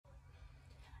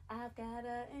I've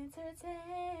gotta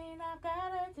entertain, I've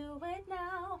gotta do it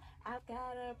now. I've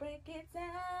gotta break it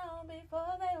down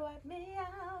before they wipe me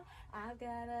out. I've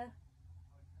gotta.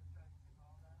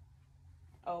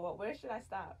 Oh, well, where should I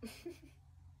stop?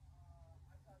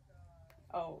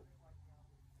 Oh,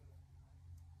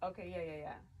 okay,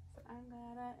 yeah. So I'm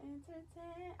gonna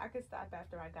entertain. I could stop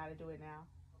after I gotta do it now.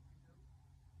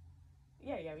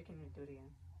 Yeah, we can do it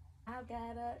again. I've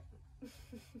gotta.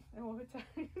 One more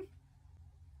time.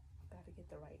 Gotta get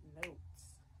the right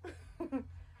notes.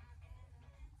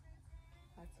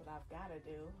 That's what I've gotta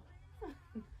do.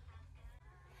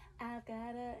 I've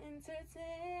gotta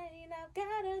entertain, I've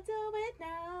gotta do it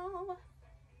now.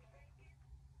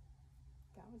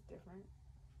 That was different.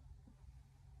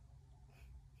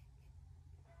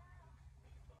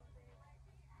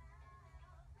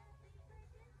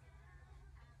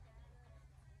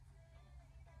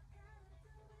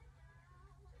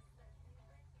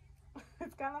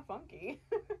 It's kind of funky.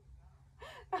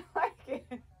 I like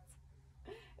it.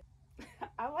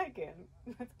 I like it.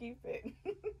 Let's keep it.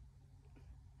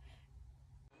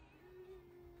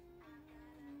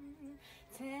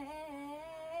 Take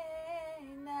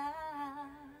now.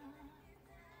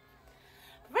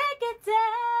 Break it down.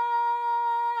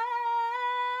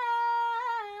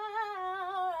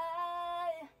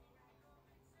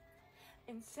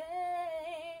 Insane.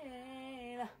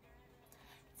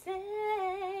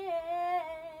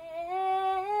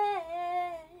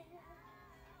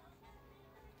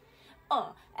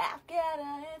 I've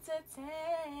gotta entertain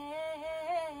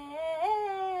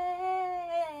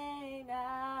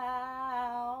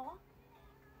now.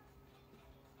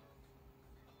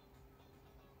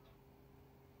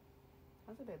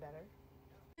 That's a bit better.